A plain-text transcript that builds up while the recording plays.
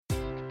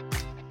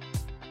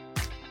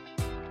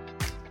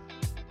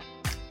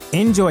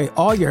Enjoy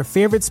all your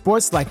favorite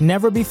sports like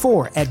never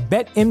before at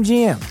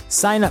BetMGM.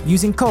 Sign up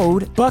using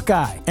code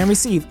Buckeye and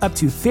receive up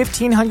to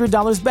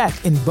 $1,500 back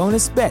in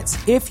bonus bets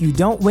if you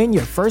don't win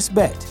your first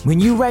bet. When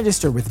you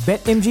register with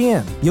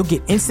BetMGM, you'll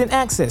get instant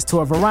access to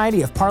a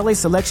variety of parlay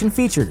selection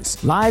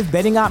features, live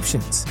betting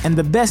options, and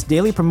the best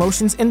daily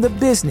promotions in the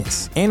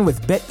business. And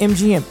with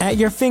BetMGM at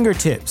your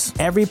fingertips,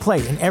 every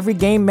play and every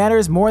game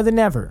matters more than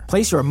ever.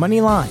 Place your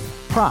money line,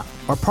 prop,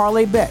 or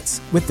parlay bets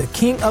with the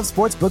king of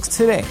sportsbooks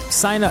today.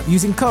 Sign up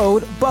using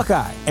code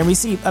Buckeye and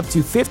receive up to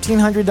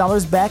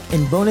 $1,500 back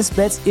in bonus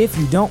bets if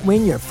you don't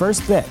win your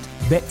first bet.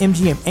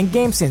 BetMGM and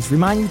GameSense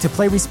remind you to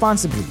play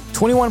responsibly.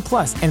 21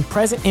 plus and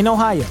present in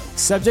Ohio,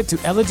 subject to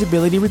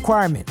eligibility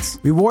requirements.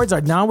 Rewards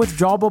are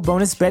non-withdrawable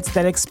bonus bets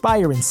that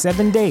expire in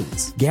 7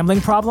 days. Gambling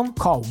problem?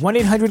 Call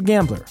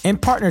 1-800-GAMBLER. In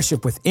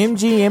partnership with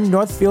MGM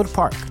Northfield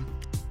Park.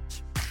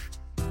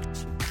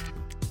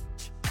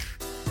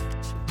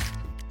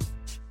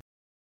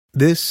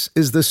 This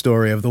is the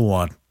story of the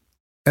one.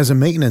 As a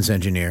maintenance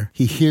engineer,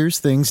 he hears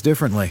things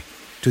differently.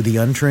 To the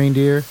untrained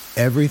ear,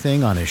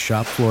 everything on his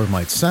shop floor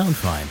might sound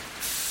fine,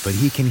 but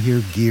he can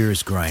hear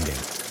gears grinding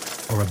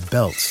or a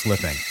belt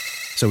slipping.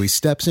 So he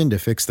steps in to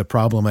fix the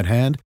problem at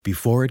hand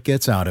before it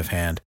gets out of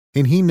hand.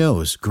 And he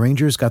knows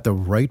Grainger's got the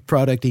right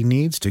product he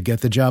needs to get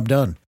the job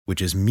done,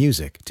 which is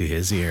music to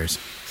his ears.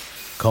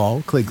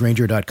 Call, click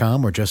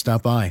Grainger.com, or just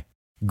stop by.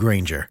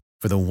 Grainger,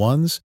 for the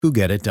ones who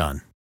get it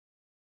done.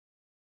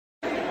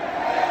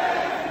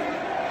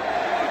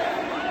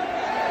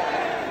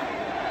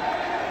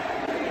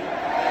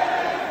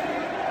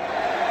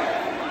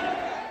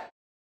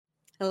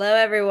 Hello,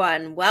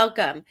 everyone.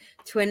 Welcome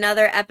to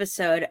another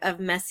episode of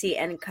Messi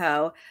 &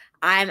 Co.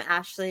 I'm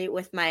Ashley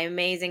with my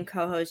amazing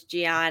co-host,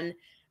 Gian.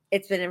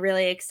 It's been a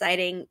really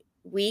exciting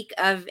week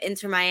of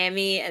Inter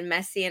Miami and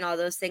Messi and all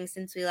those things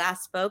since we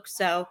last spoke.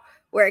 So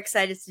we're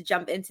excited to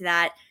jump into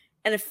that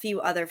and a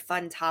few other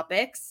fun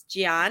topics.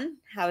 Gian,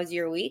 how was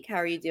your week? How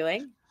are you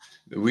doing?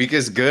 The week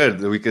is good.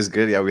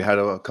 Yeah, we had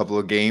a couple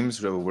of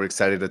games. We're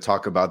excited to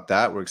talk about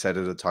that. We're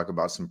excited to talk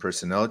about some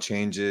personnel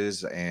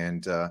changes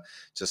and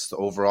just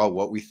overall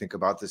what we think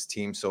about this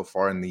team so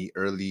far in the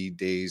early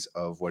days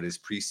of what is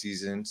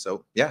preseason.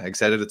 So, yeah,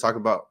 excited to talk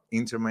about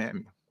Inter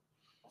Miami.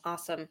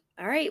 Awesome.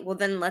 All right. Well,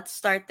 then let's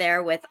start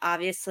there with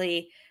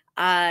obviously,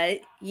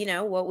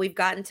 what we've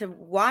gotten to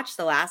watch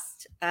the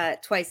last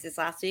twice this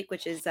last week,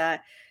 which is the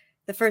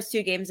first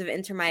two games of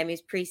Inter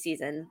Miami's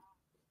preseason.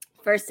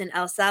 First in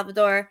El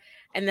Salvador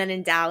and then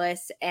in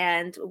Dallas.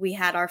 And we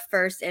had our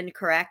first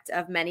incorrect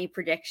of many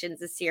predictions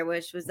this year,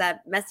 which was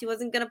that Messi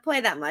wasn't going to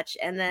play that much.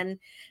 And then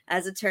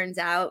as it turns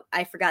out,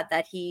 I forgot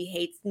that he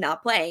hates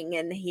not playing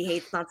and he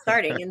hates not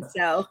starting. And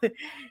so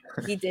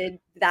he did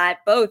that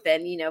both.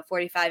 And,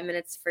 45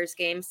 minutes first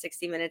game,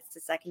 60 minutes to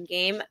second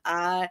game.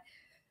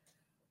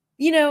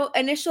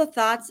 Initial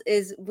thoughts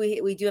is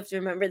we do have to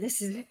remember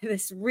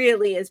this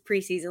really is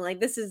preseason. Like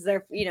this is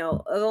their, it's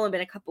only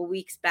been a couple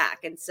weeks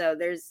back. And so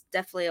there's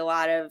definitely a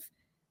lot of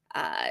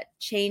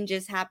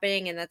changes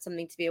happening, and that's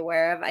something to be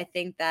aware of. I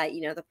think that,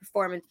 the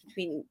performance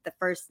between the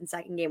first and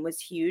second game was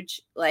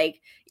huge.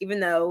 Like,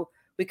 even though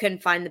we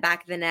couldn't find the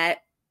back of the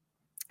net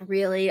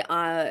really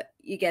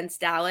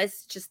against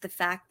Dallas, just the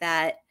fact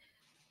that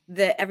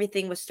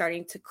everything was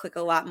starting to click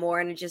a lot more,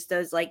 and it just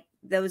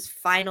those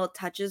final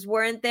touches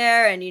weren't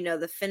there, and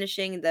the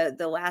finishing,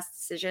 the last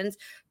decisions,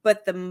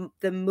 but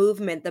the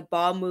movement, the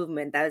ball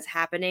movement that was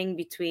happening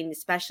between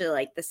especially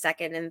like the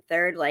second and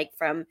third, like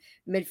from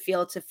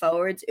midfield to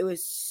forwards, it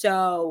was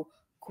so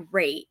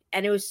great.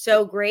 And it was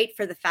so great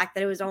for the fact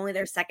that it was only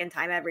their second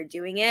time ever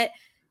doing it.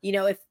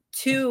 If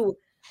two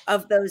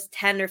of those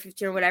 10 or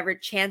 15 or whatever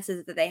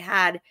chances that they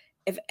had,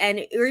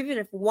 or even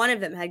if one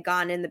of them had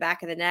gone in the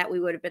back of the net, we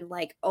would have been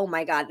like, oh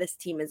my God, this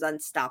team is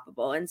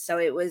unstoppable. And so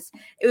it was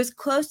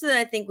closer than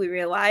I think we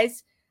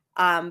realized.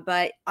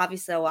 But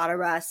obviously a lot of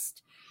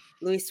rust.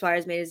 Luis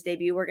Suarez made his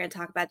debut. We're going to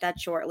talk about that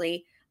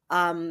shortly.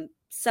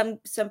 Some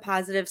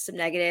positives, some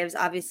negatives.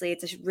 Obviously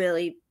it's a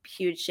really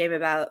huge shame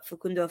about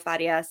Facundo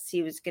Farias.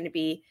 He was going to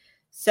be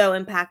so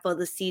impactful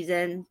this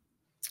season.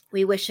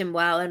 We wish him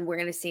well, and we're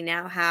going to see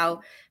now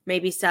how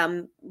maybe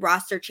some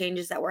roster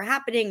changes that were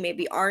happening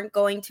maybe aren't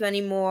going to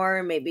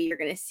anymore. Maybe you're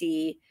going to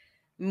see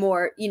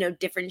more,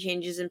 different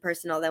changes in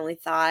personnel than we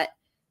thought.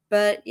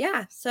 But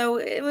yeah, so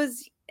it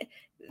was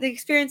the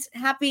experience.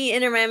 Happy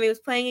Inter Miami was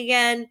playing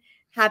again.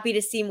 Happy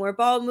to see more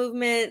ball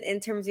movement. In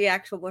terms of the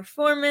actual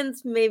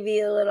performance,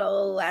 maybe a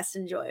little less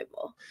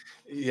enjoyable.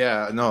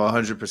 Yeah, no,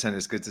 100%.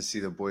 It's good to see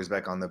the boys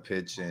back on the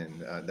pitch,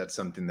 and that's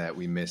something that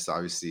we missed,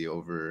 obviously,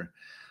 over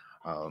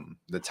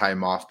the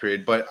time off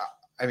period. But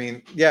I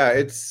mean, yeah,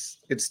 it's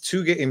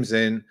 2 games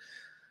in.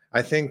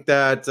 I think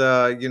that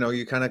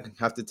you kind of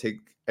have to take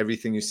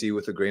everything you see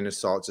with a grain of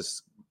salt,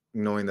 just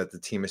knowing that the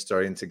team is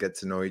starting to get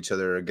to know each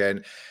other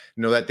again.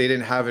 That they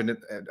didn't have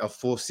a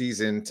full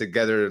season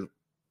together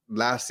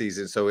last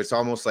season, so it's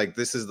almost like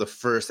this is the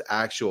first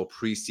actual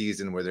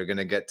preseason where they're going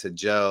to get to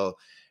gel.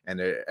 And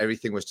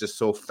everything was just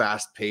so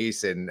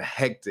fast-paced and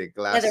hectic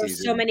last season. There were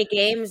so many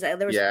games. There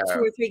was 2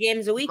 or 3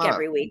 games a week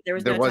every week. There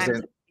was no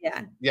time to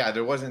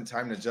there wasn't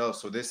time to gel.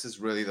 So this is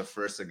really the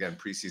first, again,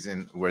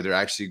 preseason where they're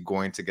actually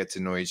going to get to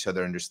know each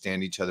other,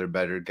 understand each other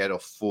better, get a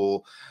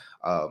full,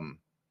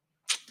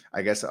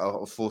 I guess,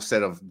 a full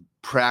set of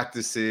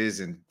practices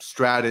and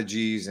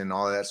strategies and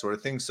all that sort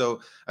of thing.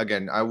 So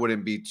again, I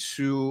wouldn't be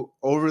too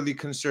overly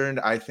concerned.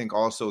 I think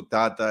also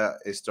Tata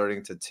is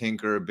starting to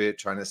tinker a bit,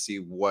 trying to see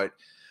what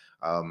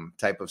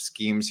type of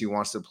schemes he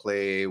wants to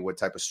play, what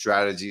type of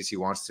strategies he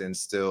wants to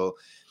instill,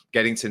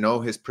 getting to know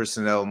his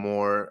personnel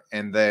more.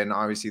 And then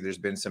obviously there's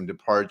been some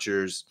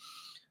departures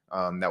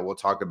that we'll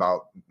talk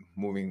about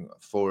moving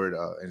forward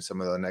in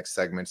some of the next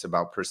segments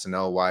about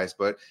personnel wise.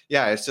 But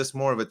yeah, it's just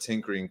more of a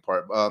tinkering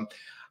part.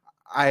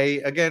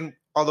 Again,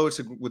 although it's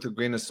with a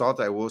grain of salt,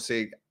 I will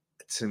say,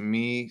 to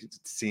me,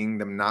 seeing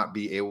them not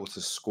be able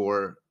to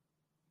score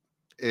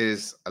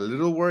is a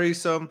little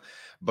worrisome,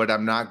 but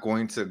I'm not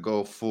going to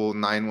go full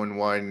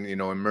 911,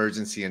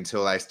 emergency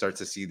until I start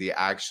to see the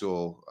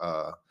actual,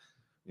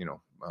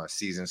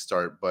 season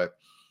start. But,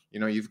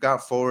 you've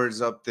got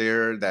forwards up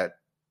there that,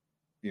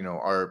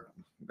 are,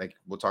 like,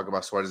 we'll talk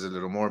about Suarez a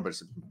little more, but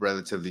it's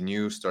relatively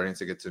new, starting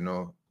to get to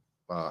know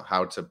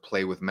how to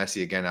play with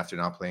Messi again after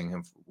not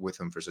playing with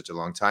him for such a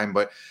long time.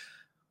 But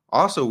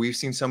also we've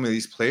seen some of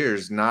these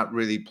players not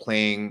really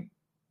playing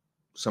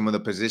some of the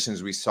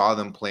positions we saw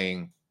them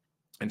playing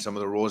and some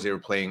of the roles they were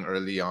playing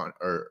early on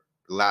or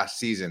last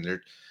season.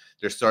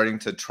 They're starting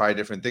to try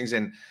different things.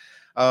 And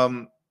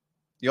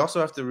you also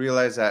have to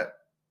realize that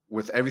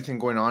with everything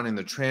going on in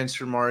the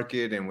transfer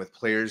market and with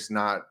players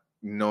not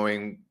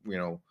knowing,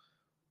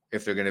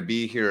 if they're going to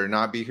be here or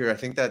not be here, I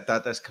think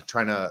that's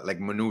trying to like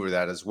maneuver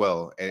that as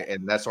well.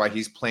 And that's why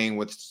he's playing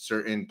with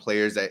certain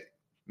players that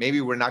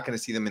maybe we're not going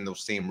to see them in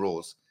those same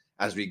roles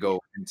as we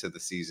go into the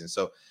season.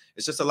 So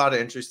it's just a lot of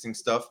interesting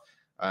stuff.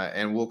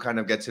 And we'll kind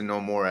of get to know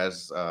more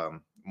as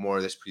more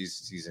of this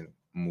preseason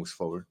moves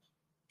forward.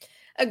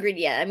 Agreed.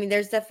 Yeah. I mean,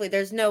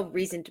 there's no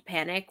reason to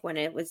panic when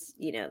it was,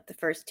 the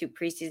first two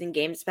preseason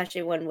games,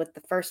 especially when with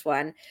the first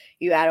one,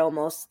 you had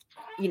almost,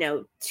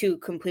 two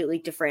completely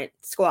different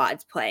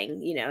squads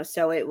playing,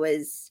 so it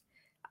was,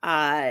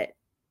 I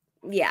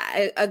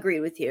agree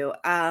with you.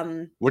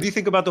 What do you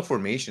think about the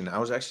formation? I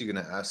was actually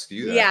going to ask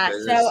you that. Yeah.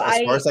 So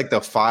as far as like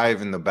the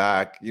 5 in the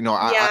back,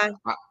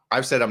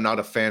 I've said I'm not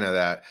a fan of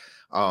that.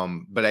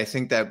 But I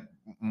think that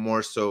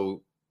more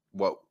so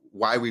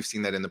why we've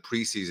seen that in the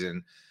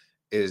preseason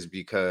is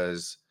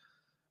because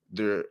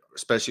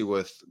especially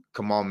with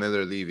Kamal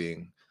Miller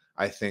leaving,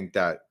 I think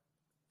that,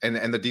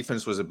 and the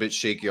defense was a bit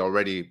shaky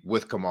already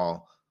with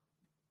Kamal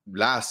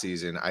last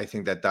season. I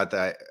think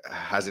that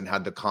hasn't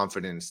had the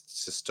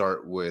confidence to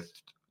start with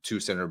 2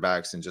 center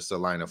backs and just a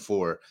line of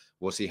 4.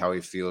 We'll see how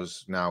he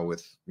feels now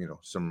with,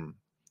 some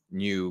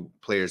new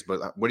players.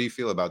 But what do you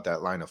feel about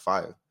that line of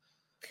 5?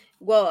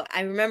 Well,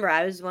 I remember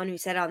I was the one who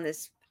said on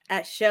this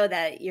show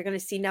that you're going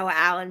to see Noah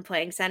Allen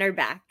playing center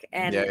back.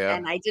 And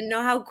I didn't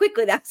know how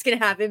quickly that was going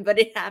to happen, but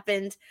it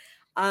happened.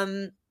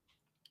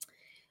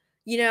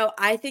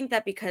 I think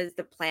that because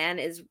the plan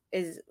is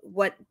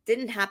what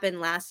didn't happen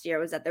last year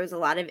was that there was a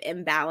lot of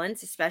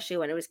imbalance, especially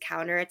when it was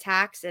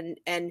counterattacks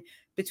and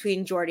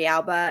between Jordi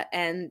Alba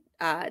and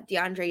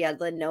DeAndre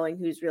Yedlin, knowing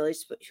who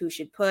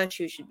should push,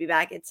 who should be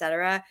back,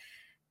 etc.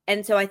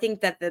 And so I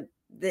think that the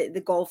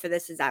goal for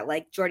this is that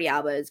like Jordi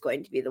Alba is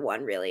going to be the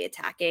one really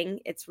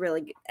attacking.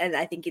 And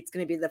I think it's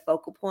going to be the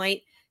focal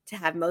point to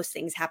have most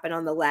things happen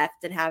on the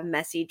left and have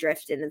Messi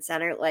drift in the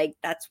center. Like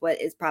that's what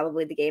is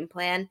probably the game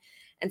plan.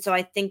 And so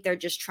I think they're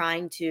just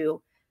trying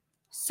to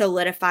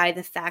solidify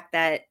the fact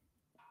that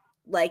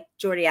like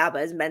Jordi Alba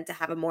is meant to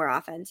have a more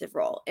offensive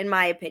role, in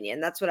my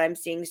opinion. That's what I'm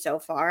seeing so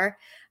far.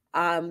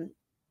 I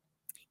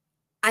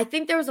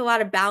think there was a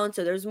lot of balance.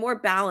 So there's more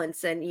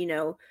balance than,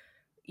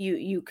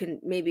 you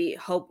can maybe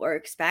hope or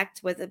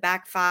expect with a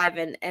back 5.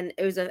 And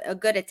it was a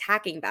good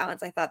attacking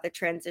balance. I thought the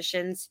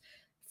transitions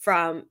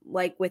from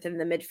like within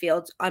the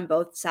midfield on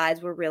both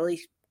sides were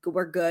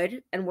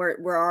good. And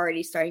we're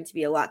already starting to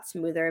be a lot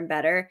smoother and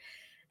better.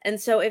 And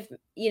so if,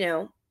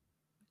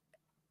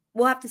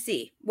 we'll have to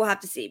see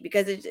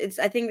because it's,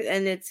 I think,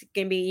 and it's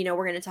going to be,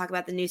 we're going to talk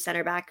about the new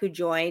center back who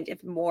joined,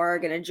 if more are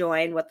going to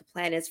join, what the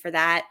plan is for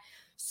that.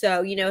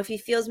 So, if he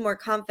feels more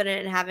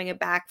confident in having a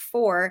back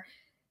 4,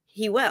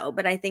 he will.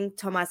 But I think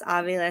Tomas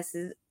Aviles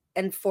is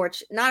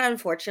not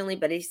unfortunately,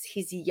 but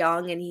he's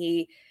young,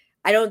 and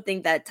I don't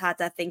think that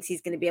Tata thinks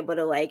he's going to be able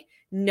to like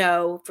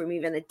know from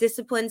even a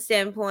discipline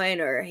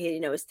standpoint or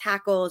his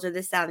tackles or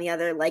this, that, and the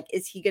other. Like,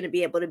 is he going to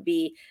be able to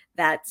be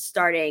that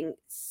starting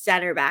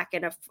center back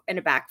in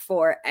a back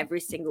 4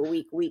 every single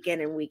week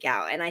in and week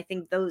out? And I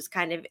think those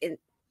kind of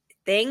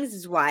things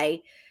is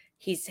why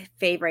he's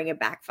favoring a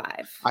back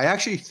 5. I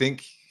actually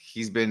think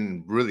he's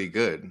been really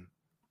good.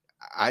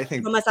 I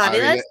think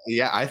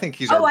I think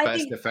he's our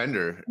best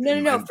defender.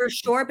 No, for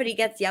sure. But he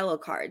gets yellow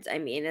cards. I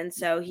mean, and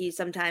so he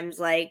sometimes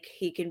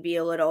he can be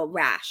a little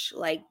rash.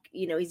 Like,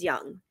 he's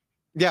young.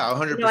 Yeah,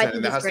 100%.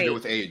 And that has to do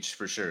with age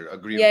for sure. I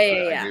agree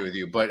with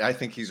you. But I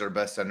think he's our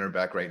best center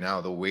back right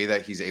now. The way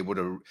that he's able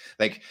to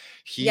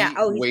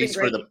waits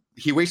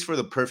for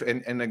the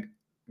perfect. And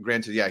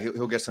granted, yeah,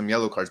 he'll get some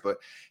yellow cards, but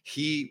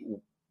he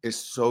is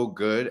so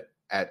good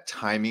at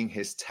timing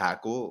his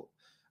tackle.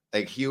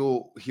 Like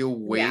he'll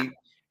wait,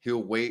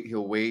 he'll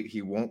wait.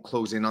 He won't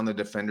close in on the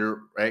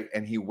defender, right?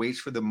 And he waits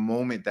for the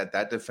moment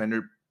that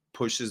defender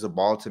pushes the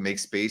ball to make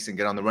space and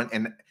get on the run.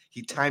 And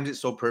he times it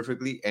so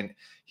perfectly, and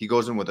he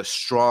goes in with a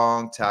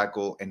strong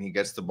tackle and he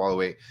gets the ball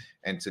away.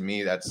 And to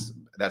me, that's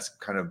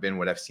kind of been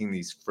what I've seen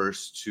these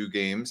first 2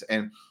 games.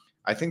 And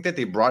I think that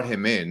they brought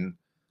him in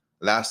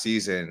last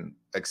season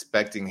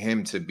expecting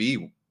him to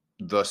be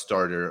the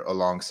starter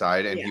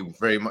alongside, and he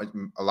very much,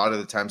 a lot of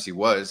the times he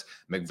was.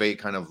 McVay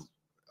kind of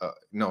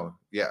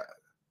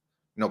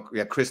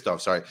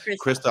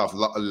Christoph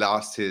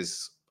lost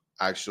his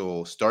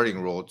actual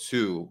starting role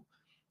to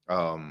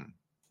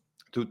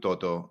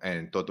Toto,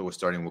 and Toto was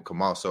starting with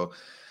Kamal. So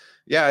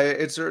yeah,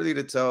 it's early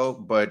to tell,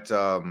 but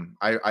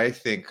I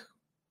think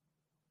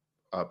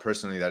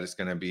personally that it's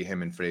going to be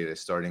him and Freire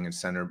starting at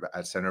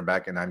center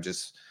back, and I'm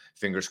just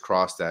fingers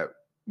crossed that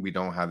we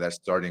don't have that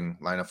starting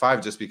line of 5,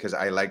 just because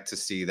I like to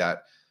see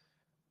that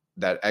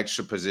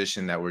extra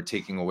position that we're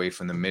taking away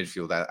from the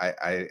midfield.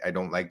 I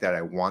don't like that.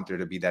 I want there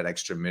to be that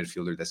extra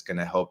midfielder that's going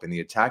to help in the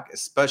attack,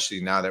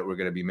 especially now that we're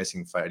going to be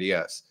missing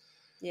Farias.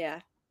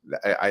 Yeah.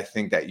 I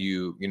think that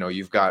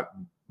you've got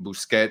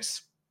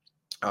Busquets,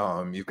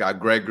 you've got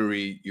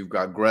Gregory, you've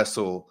got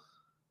Gressel,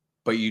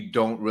 but you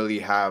don't really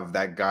have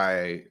that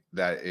guy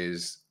that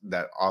is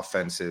that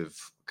offensive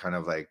kind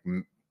of like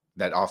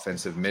that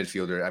offensive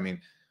midfielder. I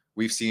mean,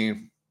 we've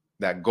seen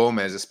that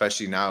Gomez,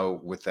 especially now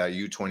with that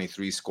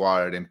U23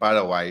 squad in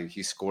Paraguay,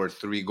 he scored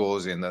 3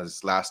 goals in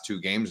those last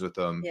 2 games with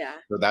them. Yeah.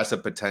 So that's a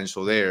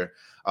potential there.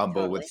 Totally.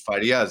 But with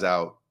Farias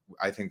out,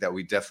 I think that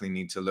we definitely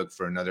need to look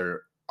for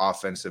another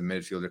offensive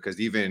midfielder, because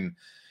even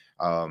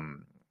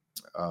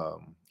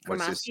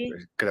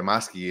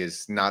Kremaski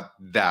is not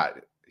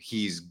that.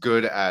 He's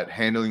good at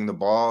handling the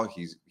ball.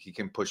 He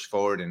can push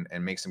forward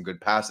and make some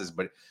good passes,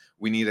 but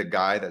we need a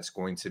guy that's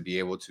going to be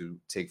able to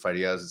take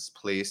Farias'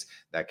 place,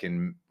 that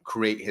can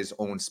create his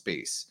own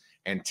space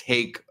and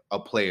take a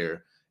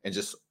player and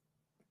just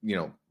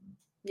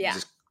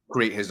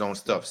create his own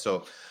stuff.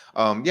 So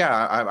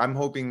I'm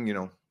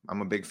hoping,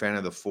 I'm a big fan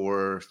of the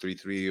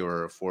 4-3-3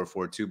 or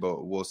 4-4-2,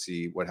 but we'll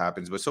see what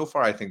happens. But so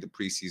far, I think the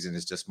preseason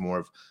is just more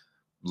of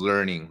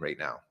learning right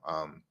now.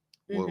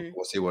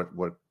 We'll see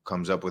what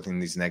comes up within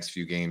these next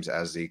few games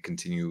as they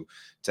continue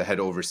to head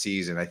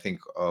overseas. And I think,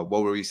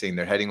 what were we saying?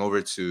 They're heading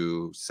over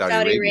to Saudi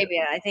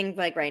Arabia. I think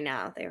like right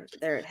now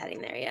they're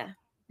heading there. Yeah.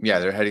 Yeah,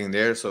 they're heading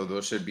there. So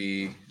those should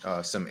be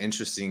some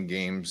interesting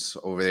games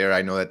over there.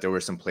 I know that there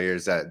were some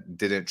players that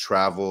didn't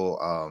travel.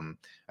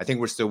 I think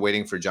we're still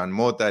waiting for John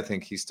Mota. I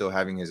think he's still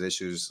having his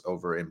issues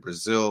over in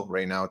Brazil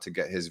right now to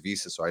get his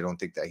visa. So I don't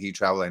think that he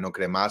traveled. I know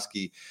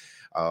Kremaski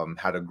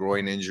had a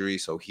groin injury,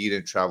 so he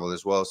didn't travel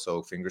as well.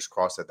 So fingers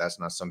crossed that that's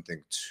not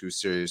something too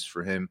serious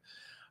for him.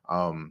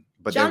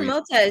 But John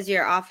Mota is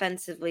your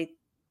offensive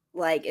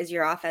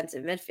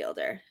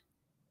midfielder.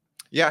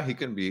 Yeah, he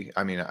can be.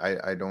 I mean,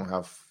 I don't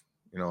have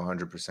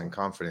 100%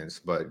 confidence,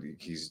 but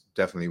he's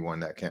definitely one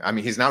that can. I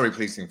mean, he's not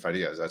replacing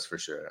Farias, that's for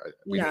sure.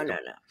 No.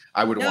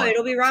 No,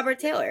 it'll be Robert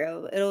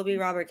Taylor. It'll be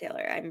Robert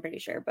Taylor. I'm pretty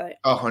sure, but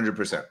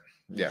 100%.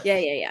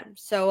 Yeah.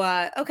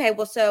 So, okay.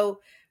 Well,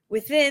 so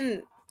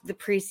within the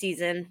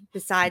preseason,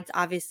 besides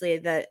obviously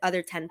the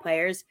other 10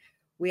 players,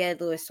 we had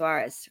Luis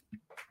Suarez,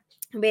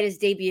 who made his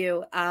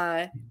debut,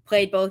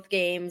 played both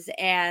games,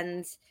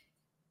 and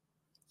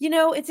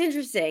it's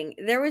interesting.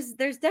 There's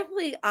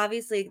definitely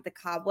obviously the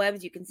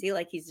cobwebs. You can see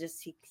like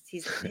his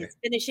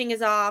finishing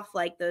is off,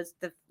 like the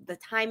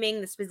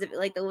timing, the specific,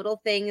 like the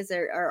little things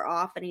are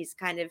off, and he's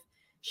kind of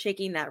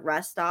shaking that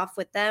rust off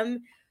with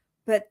them.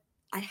 But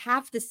I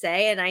have to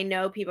say, and I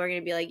know people are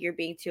going to be like, you're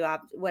being too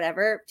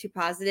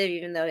positive,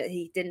 even though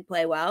he didn't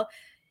play well.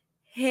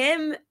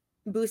 Him,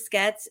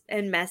 Busquets,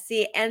 and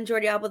Messi, and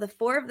Jordi Alba, the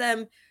 4 of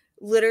them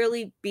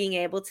literally being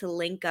able to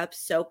link up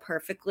so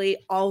perfectly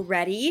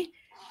already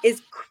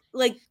is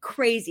like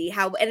crazy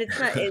how, and it's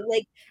not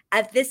like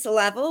at this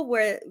level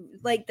where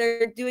like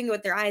they're doing it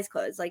with their eyes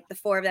closed, like the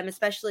 4 of them,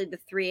 especially the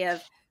 3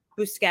 of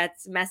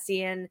Busquets,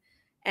 Messi,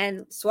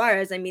 and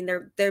Suarez. I mean,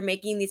 they're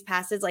making these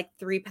passes like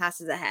 3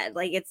 passes ahead.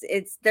 Like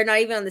it's they're not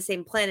even on the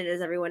same planet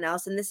as everyone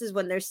else. And this is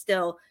when they're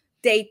still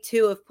day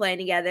 2 of playing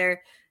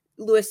together.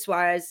 Luis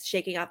Suarez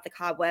shaking off the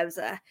cobwebs.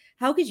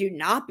 How could you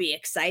not be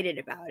excited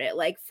about it?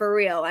 Like for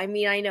real. I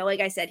mean, I know,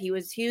 like I said, he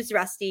was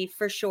rusty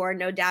for sure,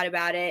 no doubt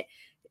about it.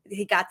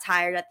 He got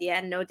tired at the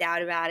end, no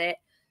doubt about it.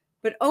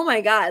 But oh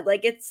my God,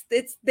 like it's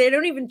they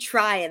don't even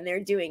try and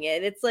they're doing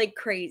it. It's like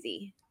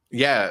crazy.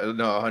 Yeah,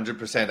 no,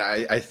 100%.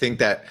 I think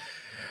that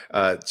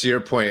to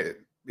your point,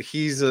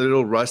 he's a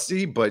little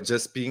rusty, but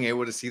just being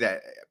able to see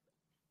that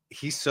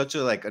he's such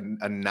a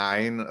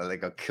 9,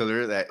 like a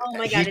killer that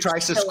he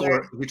tries to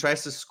score. He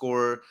tries to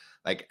score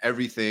like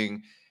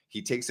everything.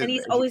 He takes it, and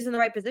he's always in the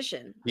right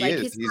position.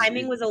 His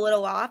timing was a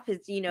little off.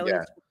 His his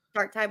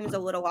start time was a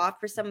little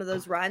off for some of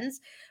those runs,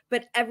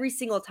 but every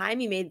single time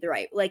he made the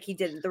right, like he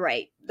did the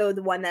right, though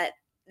the one that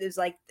is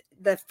like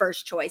the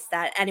first choice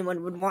that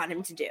anyone would want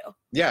him to do.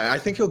 Yeah, I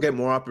think he'll get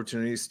more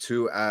opportunities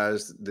too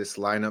as this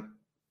lineup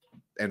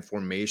and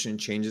formation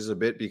changes a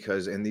bit,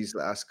 because in these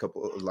last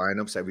couple of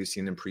lineups that we've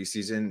seen in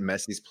preseason,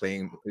 Messi's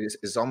playing.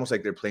 It's almost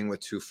like they're playing with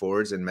two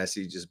forwards and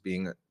Messi just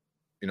being,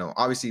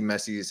 obviously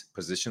Messi's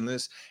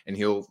positionless and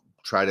he'll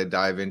try to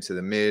dive into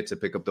the mid to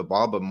pick up the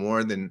ball, but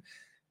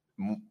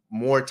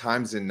more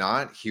times than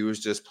not, he was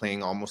just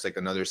playing almost like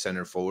another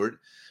center forward,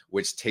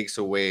 which takes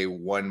away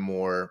one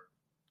more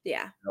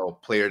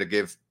player to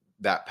give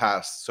that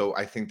pass. So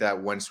I think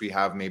that once we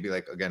have maybe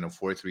like, again, a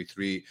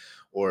 4-3-3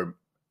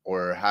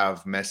 or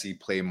have Messi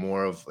play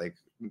more of like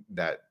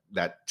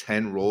that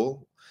 10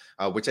 role,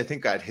 which I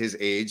think at his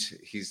age,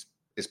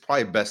 is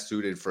probably best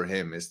suited for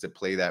him, is to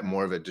play that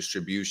more of a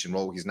distribution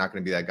role. He's not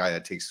going to be that guy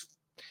that takes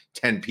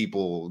 10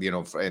 people,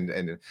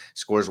 and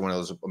scores one of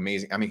those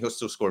amazing. I mean, he'll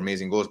still score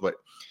amazing goals, but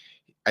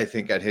I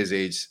think at his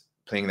age,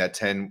 playing that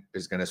 10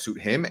 is going to suit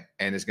him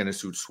and is going to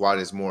suit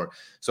Suarez more.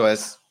 So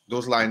as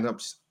those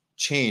lineups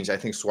change, I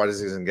think Suarez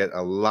is going to get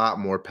a lot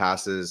more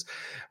passes,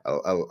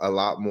 a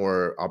lot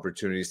more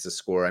opportunities to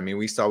score. I mean,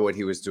 we saw what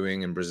he was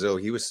doing in Brazil.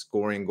 He was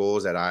scoring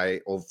goals that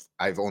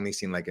I've only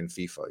seen like in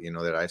FIFA,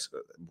 that I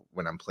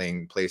when I'm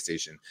playing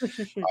PlayStation.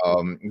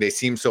 They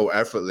seem so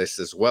effortless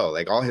as well.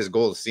 Like all his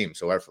goals seem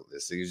so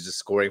effortless. He was just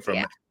scoring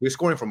he was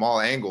scoring from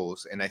all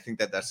angles, and I think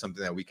that that's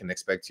something that we can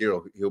expect here.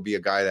 He'll be a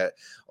guy that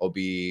will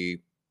be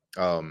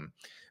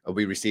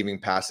receiving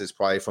passes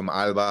probably from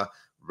Alba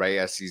right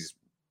as he's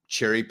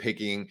cherry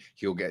picking.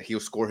 He'll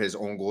score his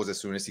own goals as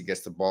soon as he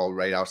gets the ball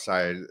right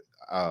outside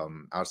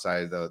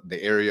the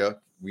area.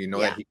 We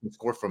know that he can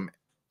score from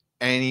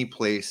any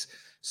place.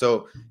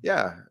 So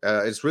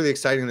it's really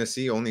exciting to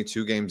see. Only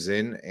 2 games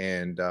in,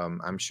 and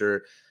I'm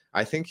sure.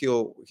 I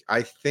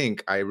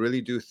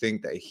really do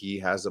think that he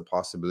has a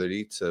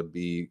possibility to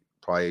be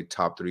probably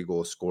top 3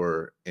 goal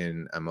scorer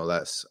in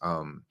MLS,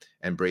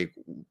 and break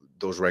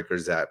those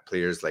records that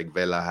players like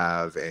Vela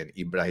have and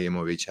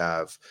Ibrahimovic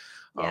have.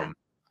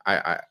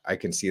 I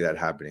can see that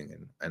happening.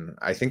 And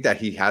I think that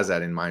he has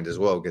that in mind as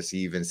well, because he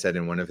even said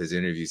in one of his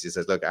interviews, he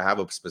says, look, I have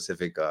a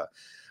specific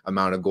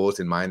amount of goals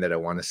in mind that I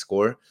want to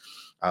score,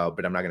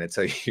 but I'm not going to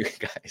tell you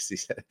guys, he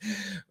said.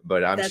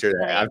 But I'm sure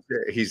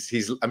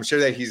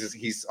that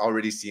he's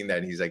already seen that.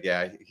 And he's like,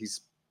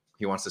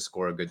 he wants to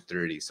score a good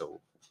 30.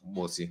 So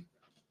we'll see.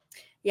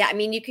 Yeah. I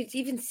mean, you could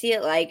even see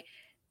it like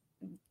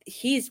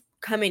he's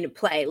coming to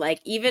play.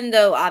 Like, even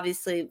though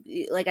obviously,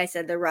 like I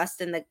said, the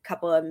rust and the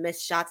couple of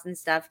missed shots and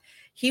stuff,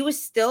 he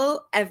was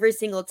still every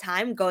single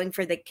time going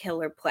for the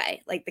killer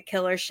play, like the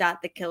killer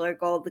shot, the killer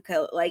goal,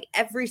 like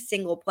every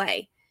single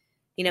play.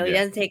 He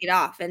doesn't take it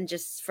off. And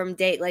just from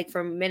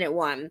minute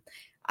one,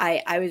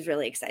 I was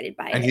really excited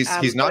by it. And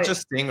he's not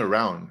just staying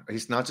around.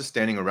 He's not just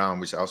standing around,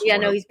 which I also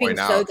he's being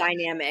so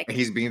dynamic.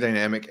 He's being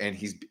dynamic, and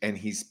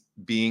he's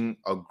being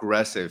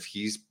aggressive.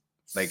 He's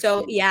like,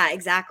 so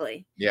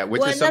exactly. Yeah.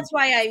 That's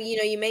why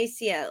you may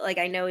see it. Like,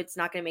 I know it's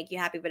not going to make you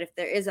happy, but if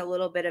there is a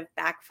little bit of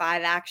back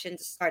 5 action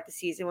to start the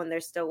season when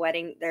they're still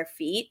wetting their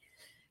feet,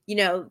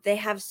 they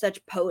have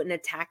such potent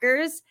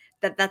attackers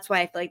that's why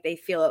I feel like they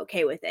feel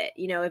okay with it.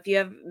 If you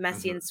have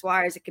Messi and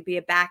Suarez, it could be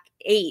a back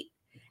 8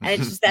 and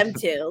it's just them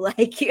two.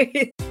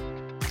 Like,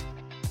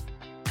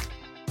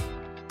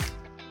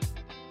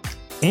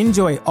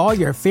 Enjoy all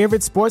your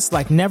favorite sports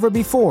like never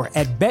before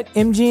at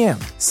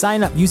BetMGM.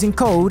 Sign up using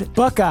code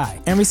Buckeye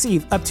and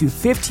receive up to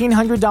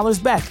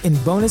 $1,500 back in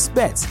bonus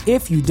bets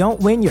if you don't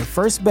win your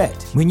first bet.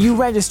 When you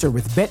register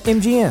with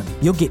BetMGM,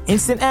 you'll get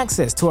instant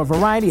access to a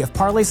variety of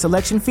parlay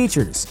selection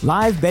features,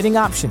 live betting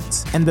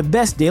options, and the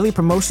best daily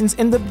promotions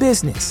in the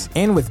business.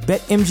 And with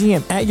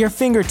BetMGM at your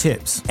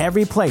fingertips,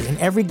 every play and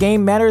every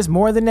game matters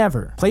more than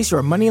ever. Place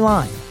your money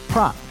line,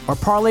 prop, or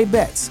parlay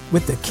bets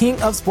with the king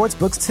of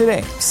sportsbooks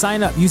today.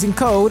 Sign up using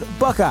code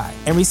Buckeye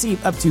and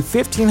receive up to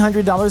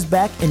 $1,500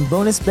 back in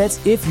bonus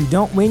bets if you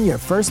don't win your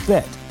first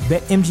bet.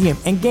 BetMGM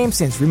and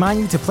GameSense remind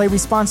you to play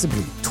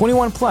responsibly.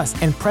 21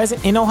 plus and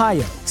present in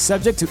Ohio,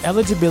 subject to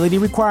eligibility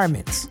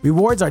requirements.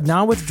 Rewards are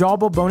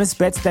non-withdrawable bonus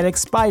bets that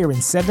expire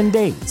in 7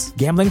 days.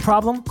 Gambling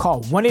problem?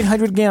 Call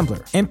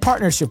 1-800-GAMBLER. In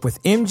partnership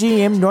with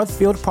MGM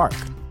Northfield Park.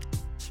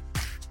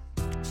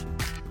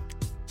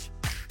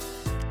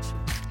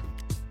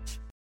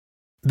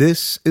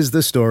 This is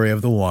the story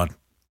of the one.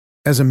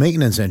 As a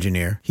maintenance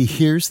engineer, he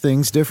hears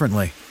things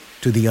differently.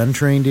 To the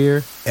untrained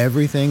ear,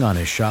 everything on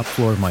his shop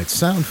floor might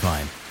sound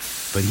fine,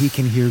 but he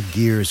can hear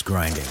gears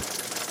grinding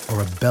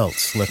or a belt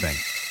slipping.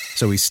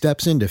 So he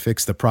steps in to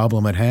fix the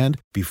problem at hand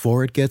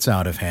before it gets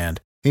out of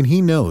hand. And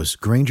he knows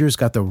Grainger's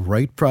got the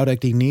right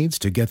product he needs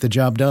to get the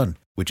job done,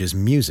 which is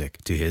music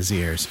to his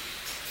ears.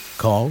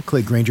 Call,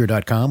 click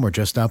Grainger.com, or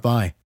just stop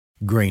by.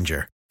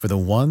 Grainger, for the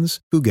ones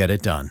who get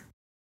it done.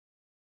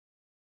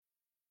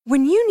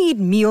 When you need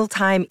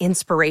mealtime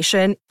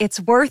inspiration,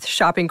 it's worth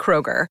shopping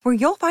Kroger, where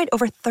you'll find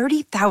over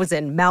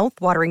 30,000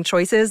 mouth-watering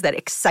choices that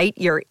excite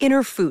your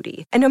inner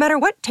foodie. And no matter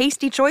what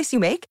tasty choice you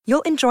make,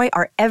 you'll enjoy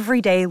our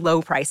everyday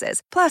low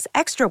prices, plus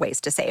extra ways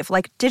to save,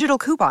 like digital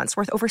coupons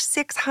worth over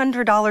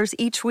 $600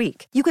 each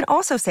week. You can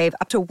also save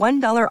up to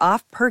 $1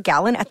 off per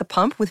gallon at the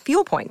pump with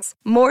fuel points.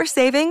 More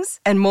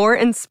savings and more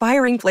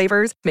inspiring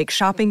flavors make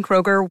shopping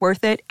Kroger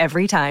worth it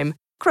every time.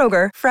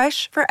 Kroger,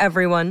 fresh for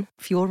everyone.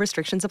 Fuel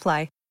restrictions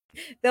apply.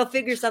 They'll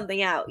figure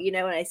something out, and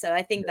I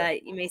think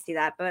that you may see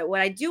that. But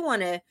what I do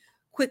want to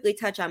quickly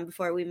touch on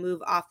before we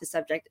move off the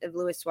subject of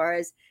Luis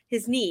Suarez,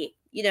 his knee.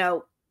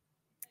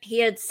 He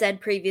had said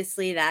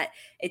previously that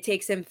it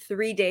takes him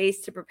 3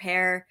 days to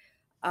prepare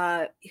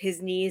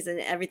his knees and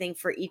everything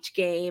for each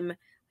game.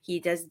 He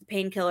does the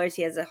painkillers,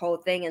 he has a whole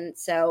thing, and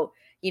so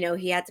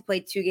he had to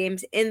play 2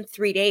 games in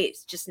 3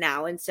 days just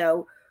now, and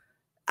so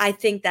I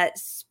think that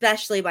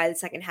especially by the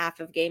second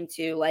half of game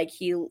 2,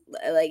 you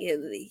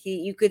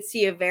could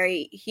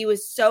see he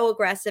was so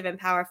aggressive and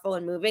powerful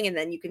and moving, and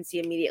then you can see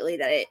immediately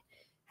that it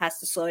has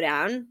to slow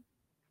down.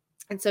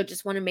 And so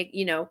just want to make,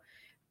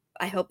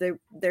 I hope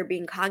they're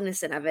being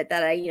cognizant of it,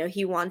 that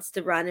he wants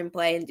to run and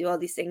play and do all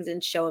these things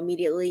and show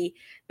immediately,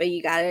 but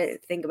you got to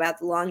think about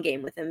the long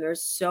game with him.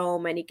 There's so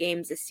many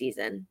games this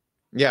season.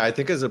 Yeah, I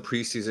think as the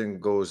preseason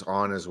goes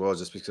on as well,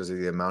 just because of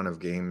the amount of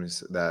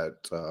games that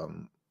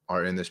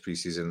are in this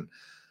preseason,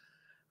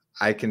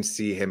 I can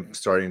see him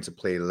starting to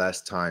play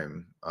less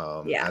time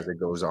as it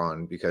goes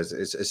on, because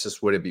it's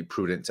just wouldn't be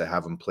prudent to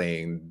have him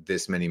playing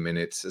this many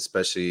minutes,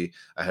 especially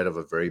ahead of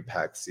a very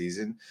packed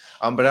season.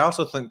 But I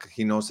also think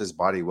he knows his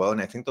body well, and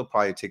I think they'll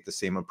probably take the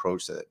same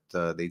approach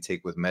that they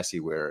take with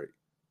Messi, where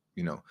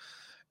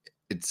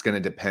it's going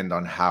to depend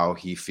on how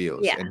he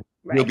feels, and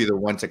he'll be the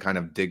one to kind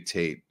of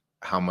dictate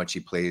how much he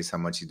plays, how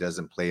much he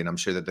doesn't play. And I'm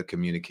sure that the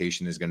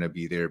communication is going to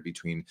be there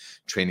between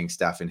training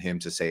staff and him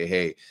to say,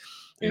 hey,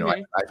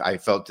 I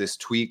felt this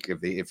tweak.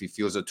 If he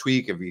feels a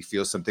tweak, if he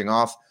feels something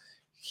off,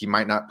 he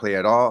might not play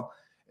at all.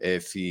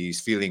 If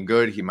he's feeling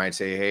good, he might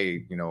say,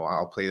 hey,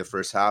 I'll play the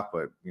first half,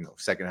 but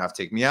second half,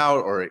 take me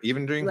out. Or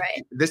even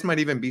this might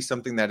even be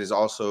something that is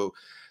also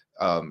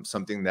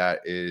something that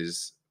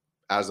is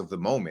as of the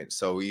moment.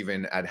 So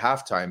even at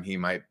halftime, he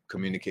might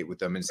communicate with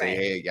them and say,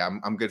 hey, yeah,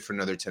 I'm good for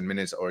another 10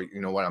 minutes, or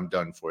you know what, I'm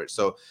done for it.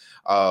 So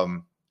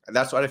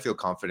that's why I feel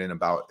confident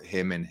about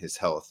him and his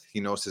health. He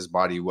knows his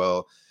body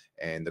well,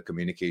 and the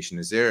communication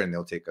is there, and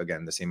they'll take,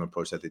 again, the same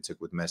approach that they took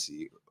with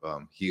Messi.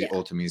 He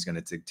ultimately is going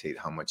to dictate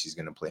how much he's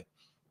going to play.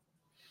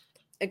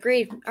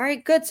 Agreed. All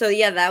right, good. So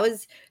yeah, that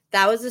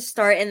was a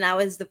start, and that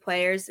was the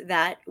players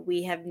that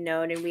we have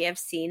known and we have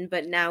seen,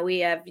 but now we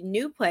have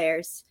new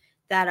players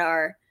that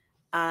are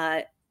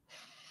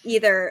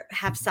either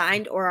have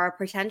signed or are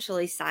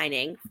potentially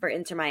signing for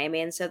Inter Miami.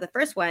 And so the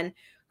first one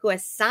who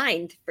has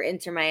signed for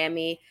Inter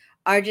Miami,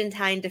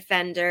 Argentine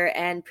defender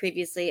and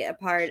previously a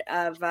part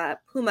of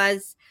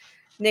Pumas,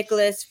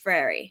 Nicolas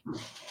Freire.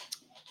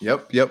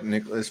 Yep,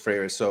 Nicolas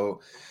Freire. So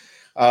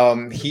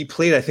he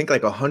played, I think,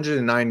 like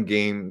 109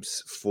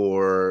 games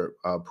for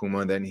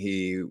Puma. Then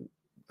he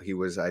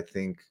was, I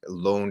think,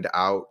 loaned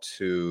out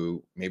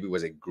to, maybe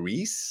was it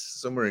Greece,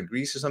 somewhere in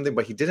Greece or something,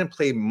 but he didn't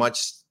play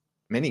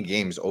many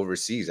games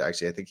overseas.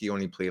 Actually, I think he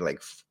only played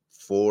like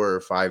 4 or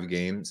 5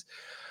 games.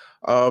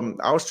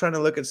 I was trying to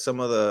look at some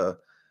of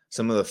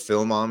the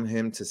film on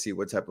him to see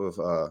what type of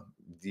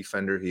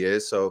defender he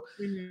is. So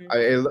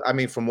I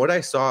mean, from what I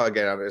saw,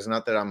 again, it's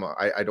not that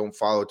I don't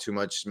follow too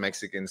much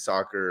Mexican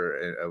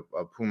soccer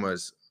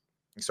Pumas,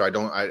 so I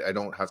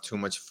don't have too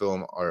much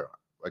film or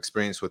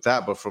experience with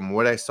that. But from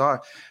what I saw,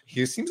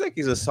 he seems like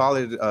he's a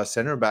solid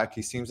center back.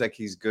 He seems like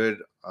he's good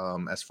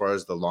as far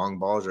as the long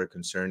balls are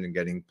concerned and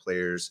getting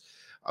players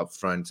up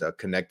front,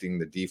 connecting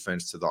the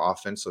defense to the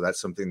offense. So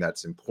that's something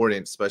that's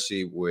important,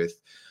 especially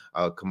with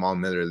Kamal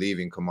Miller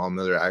leaving. Kamal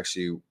Miller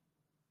actually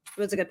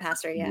was a good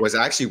passer. Yeah, was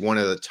actually one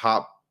of the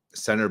top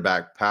center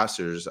back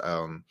passers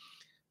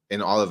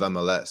in all of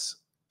MLS.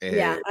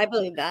 Yeah, I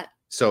believe that.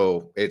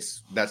 So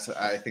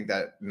I think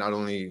that not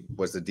only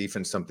was the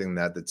defense something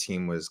that the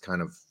team was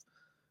kind of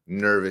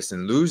nervous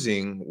and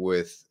losing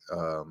with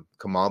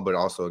Kamal, but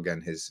also,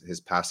 again,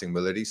 his passing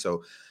ability.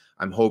 So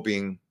I'm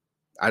hoping,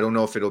 I don't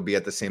know if it'll be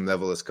at the same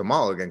level as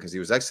Kamal, again, because he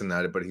was excellent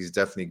at it, but he's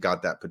definitely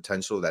got that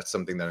potential. That's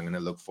something that I'm going to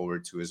look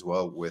forward to as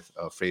well with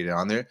Freire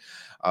on there.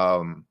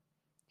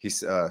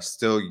 He's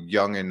still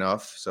young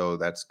enough, so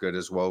that's good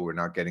as well. We're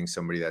not getting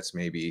somebody that's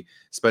maybe,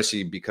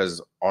 especially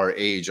because our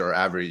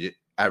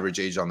average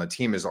age on the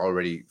team is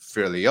already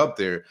fairly up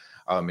there.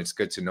 It's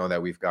good to know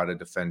that we've got a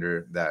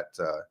defender that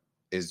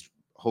is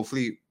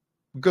hopefully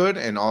good,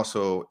 and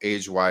also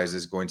age-wise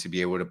is going to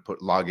be able to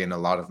log in a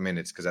lot of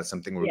minutes, because that's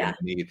something we're going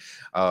to need.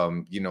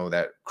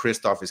 That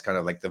Christoph is kind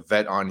of like the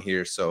vet on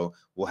here, so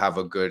we'll have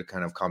a good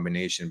kind of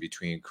combination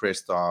between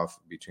Christoph,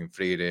 between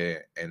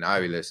Freire and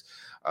Aviles.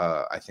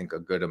 I think a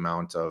good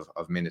amount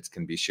of minutes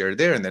can be shared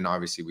there, and then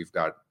obviously we've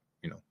got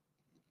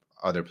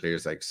other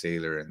players like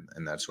Sailor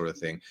and that sort of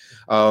thing.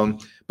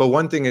 But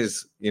one thing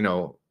is,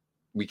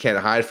 we can't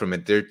hide from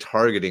it. They're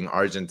targeting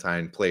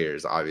Argentine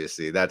players.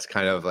 Obviously, that's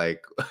kind of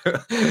like,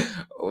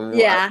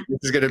 Yeah. this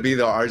is going to be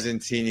the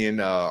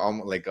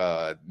Argentinian, like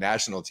a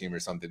national team or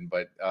something.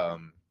 But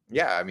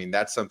yeah, I mean,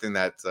 that's something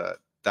that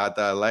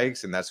Tata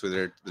likes, and that's what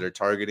they're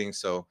targeting.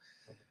 So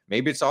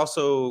maybe it's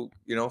also,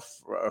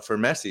 for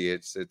Messi,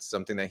 it's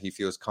something that he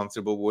feels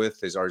comfortable with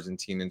his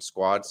Argentinian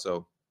squad.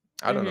 So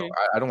I don't know.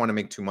 I don't want to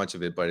make too much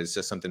of it, but it's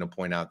just something to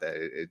point out that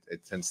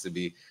it tends to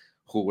be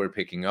who we're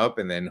picking up,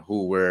 and then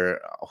who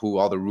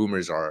all the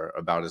rumors are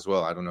about as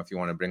well. I don't know if you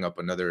want to bring up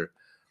another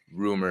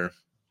rumor.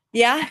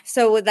 Yeah,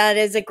 so that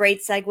is a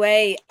great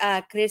segue.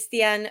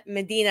 Christian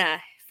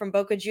Medina from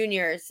Boca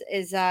Juniors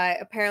is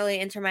apparently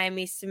Inter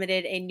Miami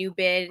submitted a new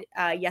bid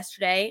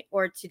yesterday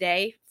or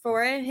today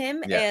for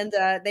him, and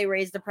they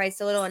raised the price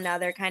a little, and now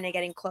they're kind of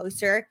getting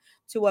closer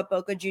to what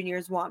Boca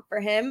Juniors want for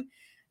him.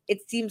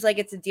 It seems like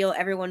it's a deal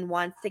everyone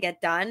wants to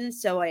get done,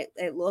 so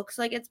it looks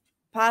like it's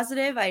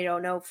positive. I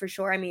don't know for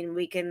sure. I mean,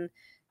 we can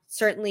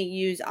certainly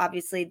use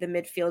obviously the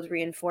midfield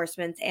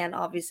reinforcements, and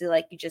obviously,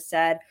 like you just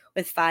said,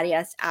 with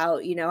Farias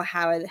out,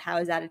 how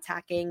is that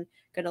attacking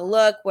going to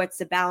look? What's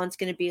the balance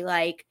going to be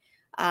like?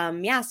 So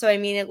I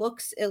mean, it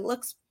looks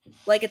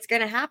like it's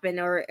going to happen,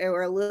 or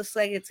it looks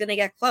like it's going to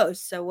get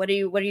close. So what do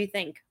you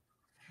think?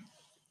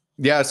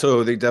 Yeah,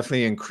 so they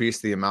definitely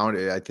increased the amount.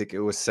 I think it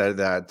was said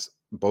that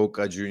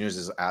Boca Juniors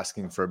is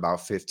asking for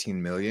about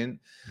 15 million,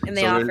 and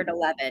they offered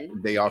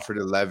 11. They offered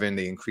 11.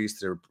 They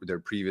increased their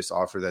previous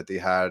offer that they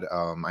had.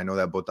 I know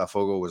that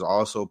Botafogo was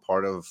also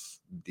part of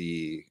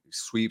the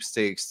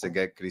sweepstakes to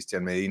get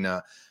Christian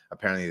Medina.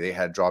 Apparently, they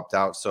had dropped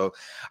out. So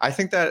I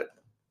think that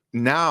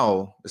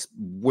now,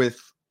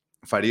 with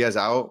Farias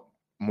out,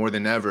 more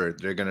than ever,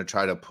 they're going to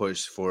try to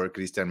push for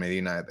Christian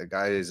Medina. The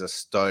guy is a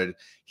stud.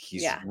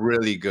 He's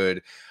really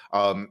good.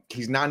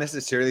 He's not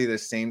necessarily the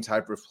same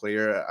type of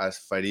player as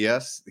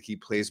Farias. He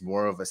plays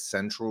more of a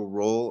central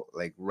role,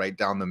 like right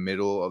down the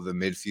middle of the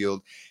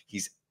midfield.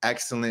 He's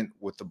excellent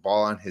with the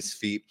ball on his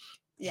feet.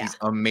 Yeah. He's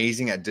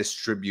amazing at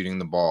distributing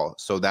the ball.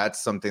 So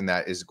that's something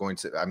that is going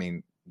to,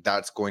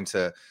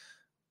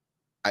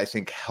 I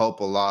think, help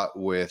a lot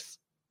with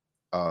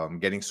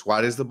getting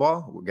Suarez the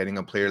ball, getting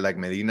a player like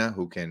Medina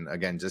who can,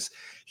 again,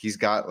 he's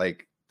got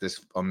like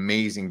this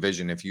amazing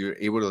vision. If you're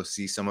able to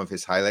see some of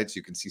his highlights,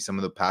 you can see some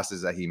of the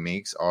passes that he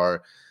makes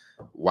are,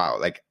 wow,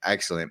 like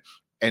excellent.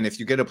 And if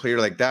you get a player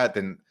like that,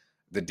 then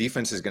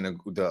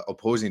the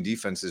opposing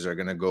defenses are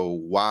going to go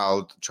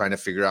wild trying to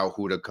figure out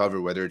who to cover,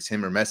 whether it's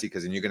him or Messi,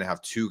 because then you're going to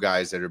have two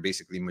guys that are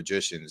basically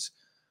magicians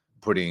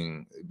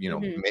putting,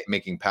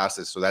 making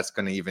passes. So that's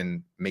going to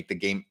even make the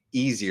game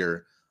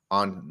easier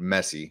on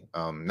Messi.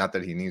 Not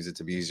that he needs it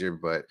to be easier,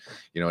 but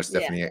it's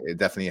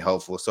definitely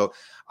helpful. So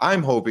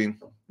I'm hoping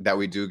that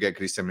we do get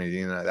Christian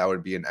Medina. That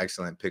would be an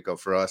excellent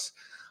pickup for us.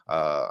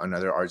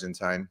 Another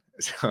Argentine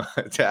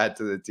to add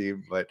to the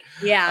team. But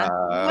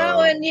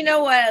well, and you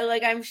know what?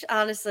 Like, I'm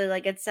honestly,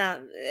 like, it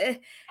sounds,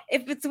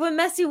 if it's what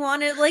Messi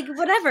wanted, like,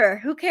 whatever,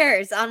 who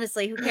cares?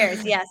 Honestly, who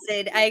cares? Yes,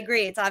 I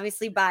agree. It's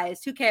obviously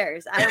biased. Who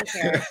cares? I don't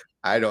care.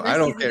 I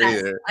don't care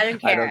either. I don't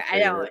care. I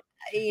don't.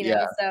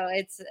 So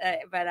it's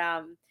but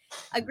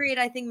agreed.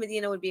 I think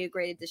Medina would be a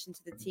great addition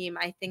to the team.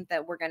 I think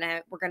that we're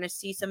gonna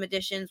see some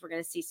additions. We're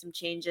gonna see some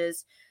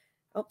changes.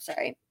 Oh,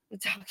 sorry,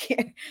 talk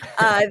here.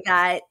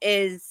 That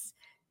is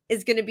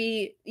gonna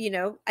be,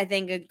 I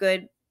think a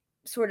good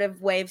sort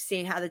of way of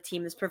seeing how the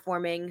team is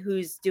performing,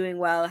 who's doing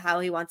well,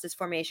 how he wants his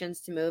formations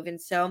to move, and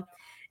so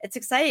it's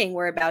exciting.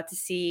 We're about to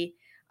see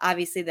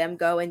obviously them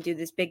go and do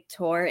this big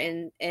tour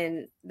in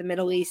the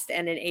Middle East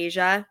and in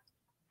Asia,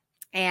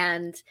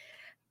 and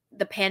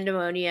the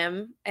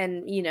pandemonium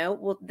and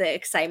the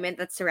excitement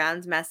that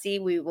surrounds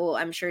Messi, we will,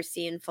 I'm sure,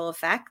 see in full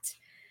effect.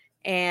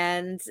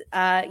 And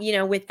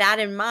with that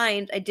in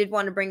mind, I did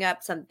want to bring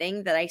up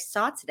something that I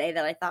saw today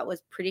that I thought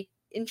was pretty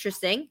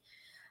interesting,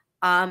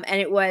 and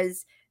it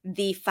was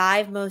the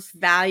 5 most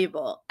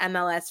valuable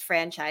MLS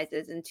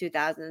franchises in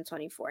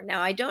 2024.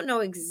 Now, I don't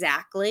know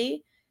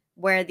exactly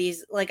where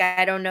these, like,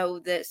 I don't know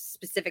the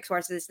specific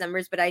source of these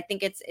numbers, but I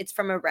think it's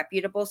from a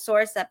reputable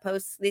source that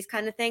posts these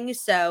kind of things.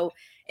 So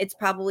it's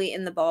probably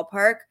in the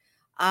ballpark.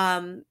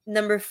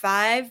 Number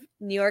 5,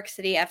 New York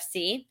City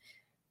FC,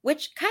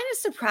 which kind of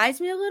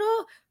surprised me a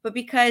little, but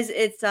because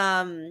it's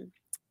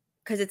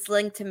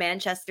linked to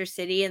Manchester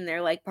City and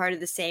they're like part of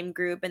the same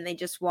group and they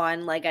just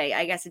won, like,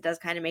 I guess it does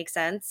kind of make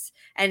sense.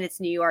 And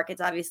it's New York.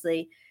 It's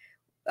obviously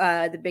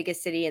the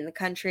biggest city in the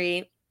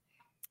country.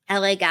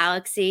 LA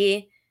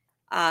Galaxy.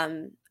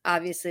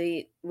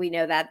 Obviously we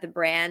know that, the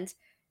brand.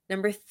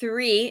 Number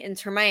 3,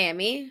 Inter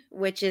Miami,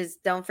 which is,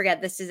 don't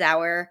forget, this is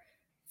our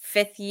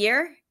 5th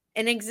year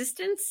in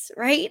existence,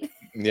 right?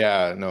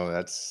 Yeah, no,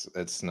 it's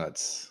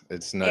nuts.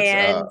 It's nuts.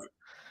 And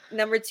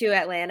number 2,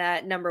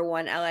 Atlanta. Number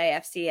 1,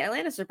 LAFC.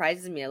 Atlanta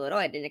surprises me a little.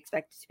 I didn't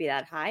expect it to be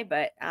that high,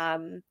 but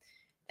and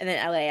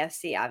then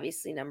LAFC,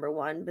 obviously number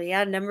 1. But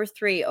yeah, number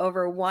 3,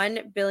 over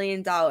 $1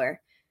 billion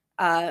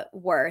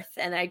worth.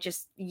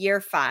 And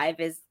year 5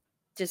 is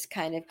just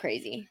kind of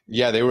crazy.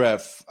 Yeah, they were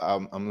at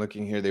I'm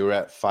looking here, they were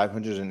at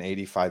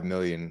 585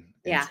 million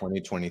in Yeah.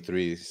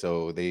 2023.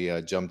 So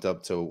they jumped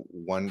up to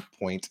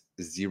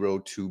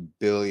 1.02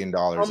 billion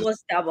dollars.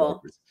 Almost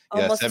double.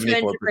 Yeah, Almost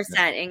 74%.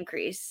 200%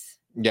 increase.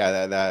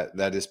 Yeah,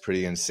 that is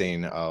pretty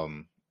insane.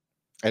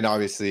 And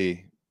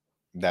obviously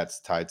that's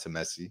tied to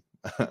Messi.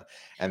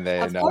 And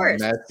then Of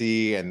course.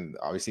 Messi, and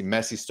obviously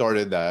Messi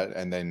started that,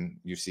 and then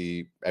you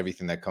see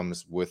everything that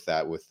comes with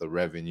that, with the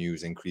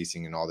revenues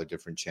increasing in all the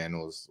different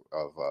channels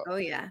of Oh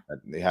yeah. that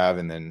they have.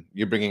 And then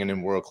you're bringing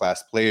in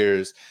world-class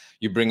players.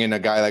 You bring in a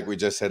guy like we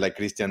just said, like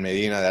Christian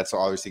Medina, that's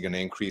obviously going to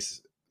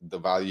increase the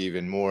value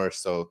even more.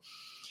 So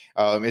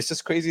it's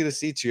just crazy to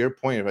see, to your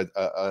point,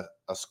 a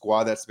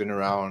squad that's been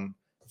around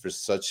for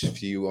such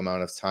few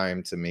amount of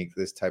time to make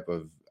this type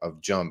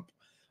of jump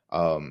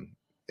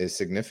is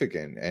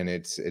significant, and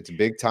it's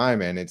big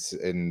time, and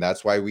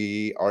that's why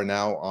we are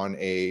now on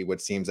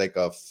what seems like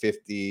a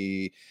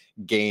 50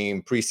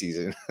 game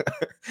preseason.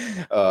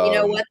 You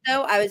know what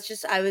though?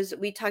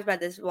 We talked about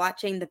this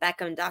watching the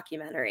Beckham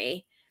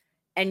documentary,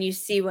 and you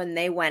see when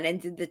they went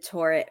and did the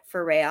tour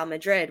for Real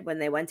Madrid, when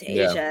they went to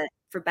Asia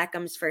for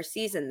Beckham's first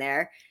season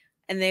there,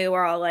 and they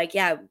were all like,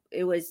 yeah,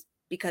 it was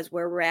because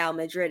we're Real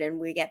Madrid and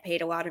we get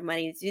paid a lot of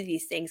money to do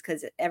these things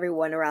because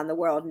everyone around the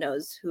world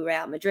knows who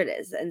Real Madrid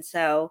is. And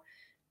so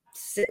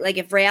like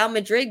if Real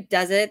Madrid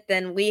does it,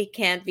 then we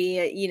can't be,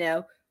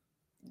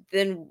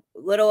 then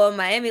little old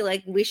Miami,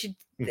 like we should,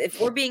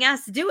 if we're being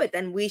asked to do it,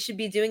 then we should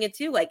be doing it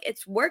too. Like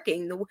it's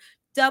working.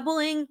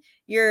 Doubling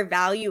your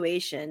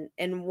valuation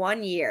in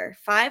 1 year,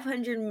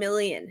 500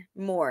 million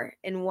more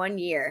in 1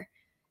 year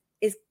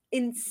is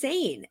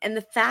insane. And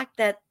the fact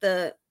that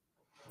the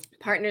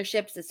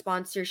partnerships, the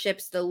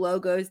sponsorships, the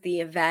logos, the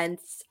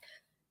events,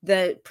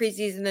 the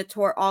preseason, the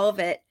tour, all of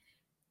it,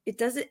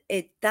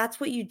 that's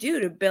what you do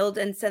to build.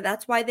 And so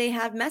that's why they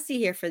have Messi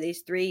here for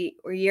these 3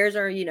 years,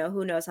 or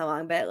who knows how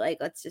long, but like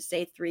let's just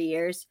say 3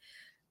 years,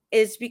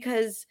 is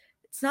because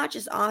it's not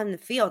just on the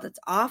field, it's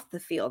off the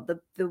field.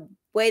 The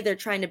way they're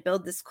trying to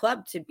build this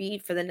club to be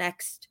for the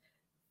next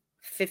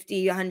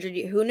 50,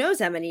 100, who knows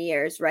how many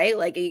years, right?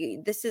 Like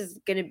this is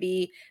going to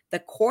be the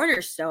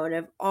cornerstone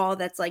of all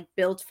that's like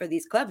built for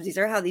these clubs. These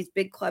are how these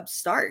big clubs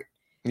start.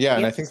 Yeah,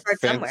 and I think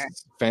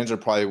fans are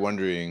probably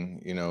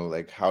wondering,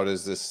 like how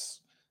does this,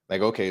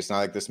 like, okay, it's not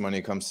like this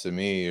money comes to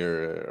me,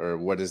 or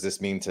what does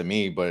this mean to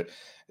me? But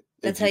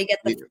that's how you get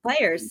the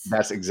players.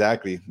 That's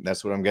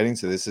what I'm getting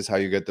to. This is how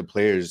you get the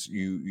players.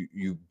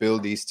 You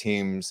build these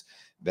teams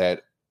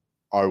that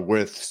are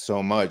worth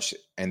so much,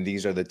 and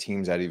these are the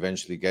teams that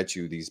eventually get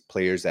you these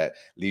players that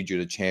lead you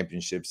to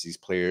championships, these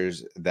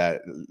players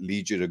that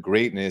lead you to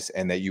greatness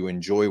and that you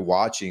enjoy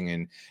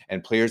watching,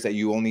 and players that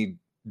you only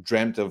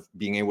dreamt of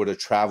being able to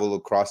travel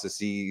across the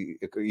sea,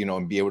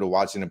 and be able to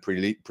watch in a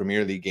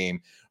Premier League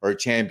game or a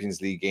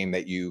Champions League game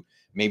that you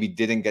maybe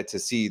didn't get to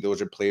see.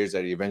 Those are players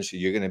that eventually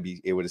you're going to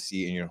be able to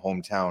see in your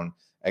hometown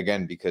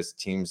again, because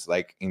teams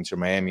like Inter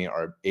Miami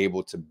are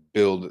able to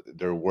build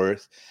their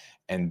worth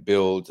and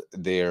build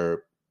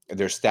their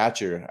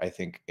stature, I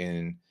think,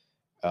 in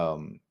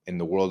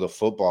the world of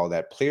football,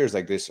 that players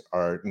like this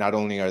are not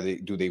only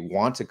do they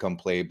want to come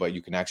play, but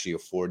you can actually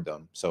afford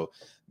them. So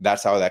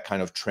that's how that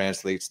kind of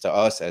translates to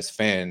us as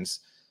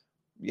fans.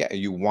 Yeah,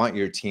 you want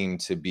your team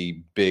to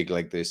be big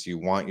like this. You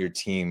want your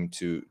team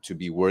to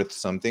be worth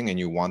something, and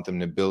you want them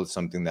to build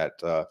something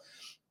that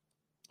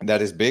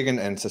is big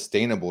and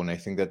sustainable. And I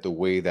think that the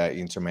way that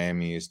Inter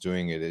Miami is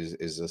doing it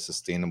is a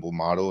sustainable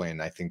model.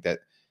 And I think that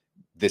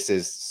this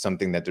is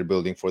something that they're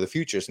building for the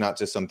future. It's not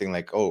just something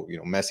like,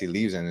 Messi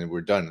leaves and then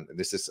we're done.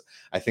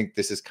 I think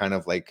this is kind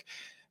of like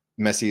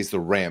Messi is the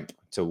ramp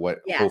to what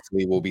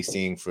hopefully we'll be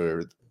seeing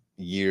for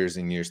years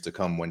and years to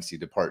come once he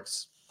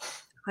departs.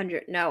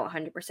 100%.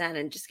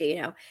 And just,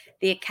 the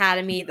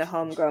academy, the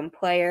homegrown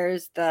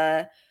players,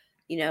 the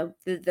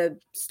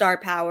star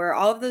power,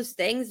 all of those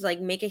things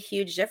like make a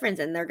huge difference.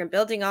 And they're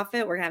building off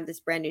it. We're gonna have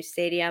this brand new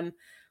stadium.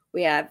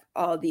 We have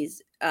all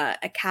these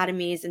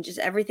academies and just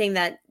everything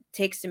that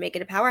takes to make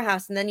it a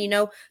powerhouse. And then,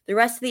 the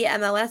rest of the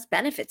MLS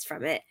benefits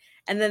from it.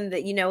 And then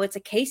it's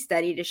a case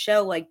study to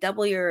show like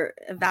double your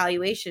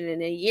evaluation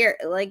in a year,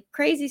 like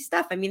crazy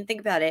stuff. I mean, think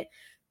about it.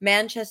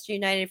 Manchester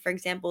United, for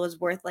example, is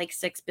worth like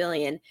 $6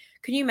 billion.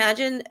 Can you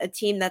imagine a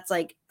team that's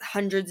like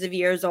hundreds of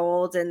years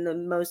old and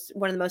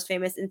one of the most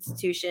famous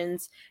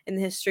institutions in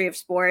the history of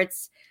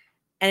sports,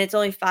 and it's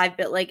only $5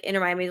 billion? Like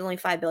Inter Miami is only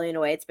 $5 billion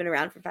away. It's been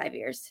around for 5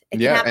 years. It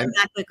can happen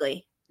that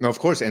quickly. No, of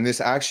course, and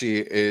this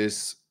actually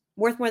is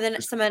worth more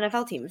than some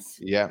NFL teams.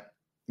 Yeah,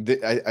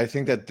 I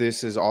think that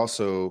this is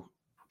also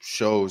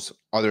shows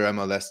other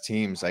MLS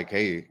teams like,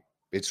 hey,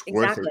 it's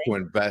worth it to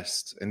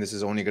invest, and this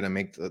is only going to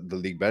make the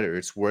league better.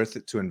 It's worth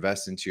it to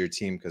invest into your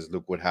team because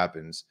look what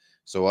happens.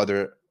 So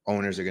other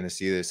owners are going to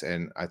see this,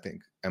 and I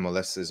think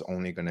MLS is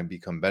only going to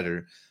become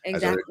better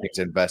as other teams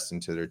invest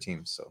into their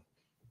teams. So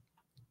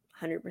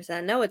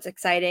 100%. No, it's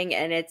exciting,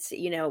 and it's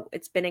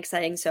it's been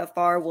exciting so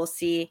far. We'll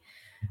see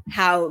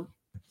how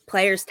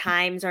players'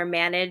 times are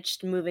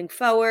managed moving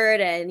forward.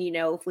 And,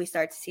 if we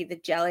start to see the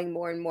gelling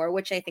more and more,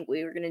 which I think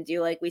we were going to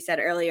do, like we said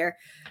earlier,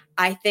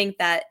 I think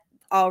that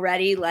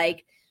already,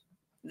 like,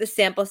 the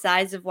sample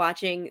size of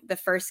watching the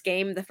first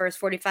game, the first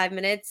 45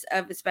 minutes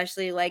of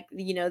especially like,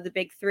 the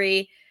big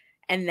three,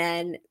 and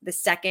then the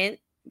second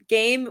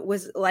game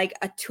was like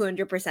a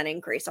 200%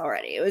 increase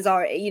already. It was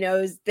already,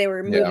 they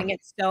were moving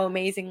it so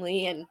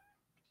amazingly. And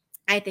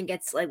I think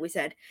it's, like we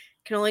said,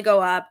 can only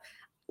go up.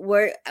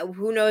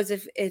 Who knows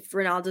if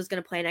Ronaldo's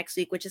going to play next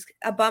week, which is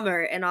a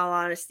bummer in all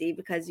honesty,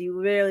 because you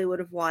really would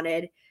have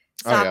wanted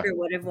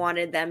would have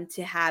wanted them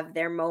to have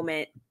their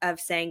moment of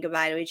saying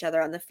goodbye to each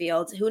other on the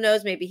field. Who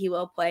knows? Maybe he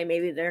will play.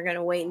 Maybe they're going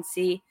to wait and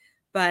see.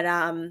 But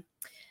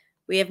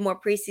we have more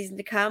preseason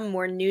to come,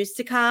 more news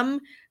to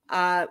come,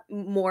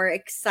 more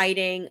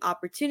exciting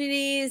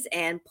opportunities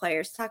and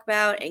players to talk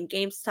about and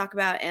games to talk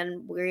about.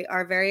 And we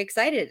are very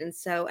excited. And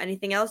so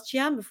anything else,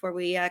 Gian, before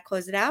we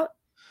close it out?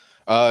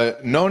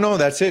 No,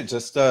 that's it.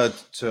 Just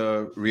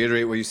to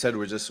reiterate what you said,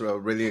 we're just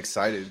really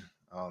excited.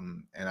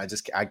 And I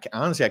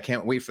honestly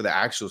can't wait for the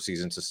actual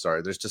season to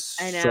start. There's just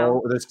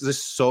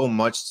so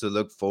much to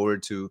look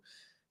forward to.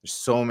 There's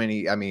so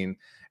many. I mean,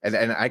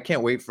 and I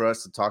can't wait for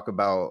us to talk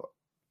about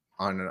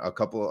on a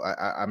couple.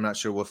 I'm not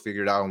sure we'll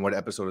figure it out on what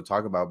episode to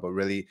talk about, but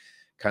really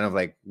kind of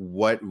like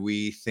what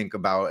we think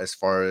about as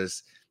far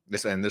as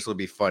this. And this will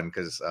be fun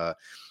because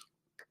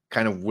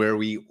kind of where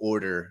we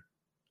order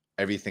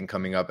everything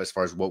coming up as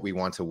far as what we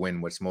want to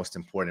win, what's most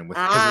important. We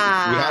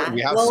have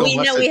so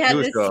much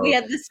to do. We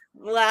had this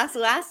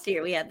last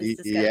year. We had this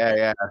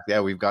discussion. Yeah.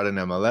 We've got an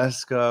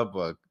MLS Cup,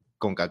 a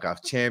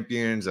CONCACAF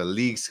Champions, a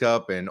Leagues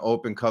Cup, an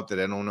Open Cup that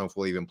I don't know if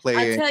we'll even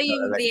play. I'll tell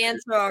you the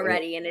answer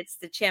already, and it's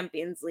the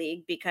Champions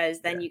League, because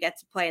then you get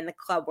to play in the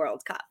Club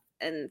World Cup,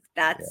 and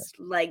that's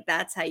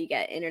how you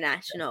get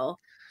international.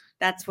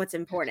 That's what's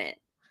important.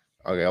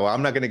 Okay, well,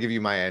 I'm not gonna give you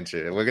my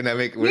answer. We're gonna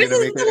make the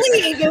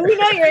league, and we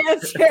know your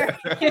answer.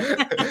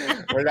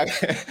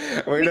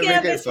 we're gonna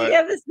make it fun. We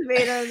have this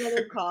debate on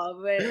another call,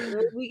 but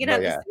we can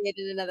have this debate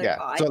in another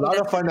call. So a lot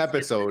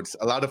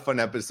of fun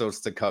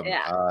episodes to come.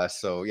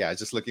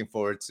 Just looking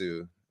forward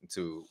to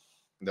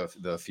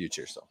the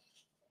future. So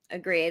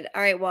agreed.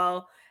 All right,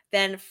 well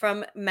then,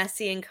 from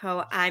Messi and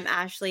Co, I'm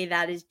Ashley.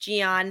 That is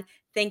Gian.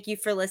 Thank you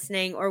for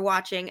listening or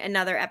watching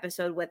another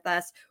episode with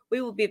us.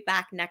 We will be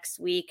back next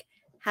week.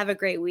 Have a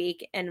great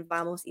week, and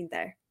vamos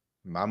Inter.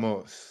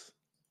 Vamos.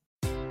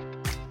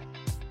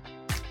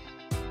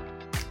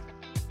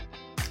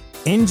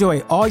 Enjoy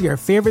all your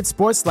favorite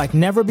sports like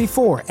never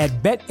before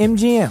at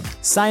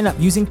BetMGM. Sign up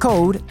using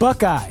code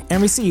Buckeye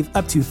and receive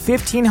up to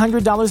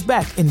 $1,500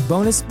 back in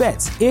bonus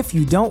bets if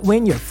you don't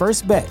win your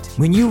first bet.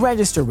 When you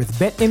register with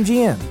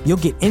BetMGM, you'll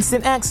get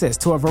instant access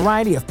to a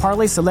variety of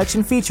parlay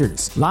selection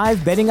features,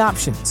 live betting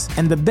options,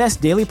 and the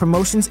best daily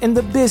promotions in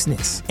the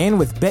business. And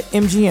with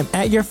BetMGM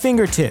at your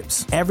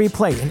fingertips, every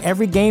play and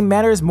every game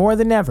matters more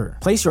than ever.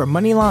 Place your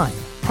money line,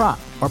 prop,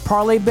 or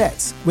parlay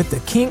bets with the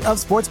king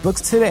of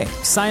sportsbooks today.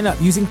 Sign up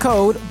using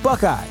code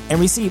Buckeye and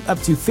receive up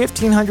to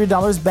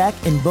 $1,500 back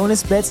in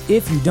bonus bets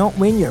if you don't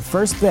win your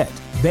first bet.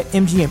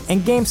 BetMGM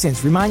and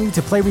GameSense remind you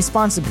to play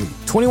responsibly.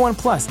 21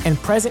 plus and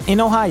present in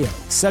Ohio,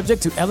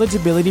 subject to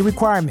eligibility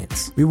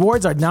requirements.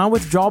 Rewards are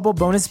non-withdrawable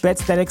bonus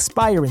bets that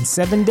expire in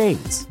 7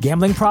 days.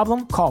 Gambling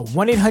problem? Call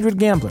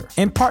 1-800-GAMBLER.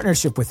 In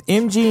partnership with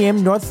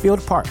MGM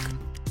Northfield Park.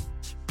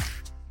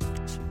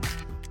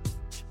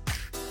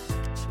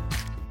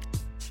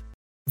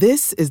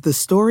 This is the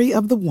story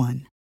of the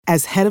one.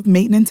 As head of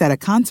maintenance at a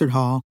concert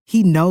hall,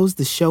 he knows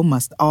the show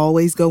must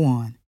always go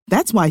on.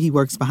 That's why he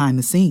works behind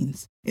the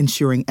scenes,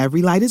 ensuring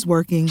every light is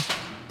working,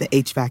 the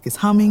HVAC is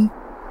humming,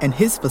 and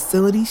his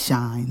facility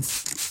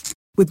shines.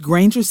 With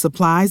Grainger's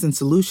supplies and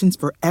solutions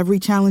for every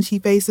challenge he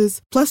faces,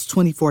 plus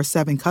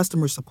 24/7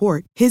 customer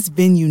support, his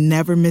venue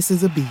never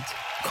misses a beat.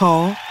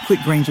 Call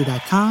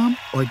quickgrainger.com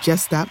or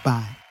just stop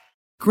by.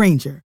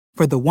 Grainger,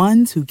 for the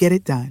ones who get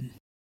it done.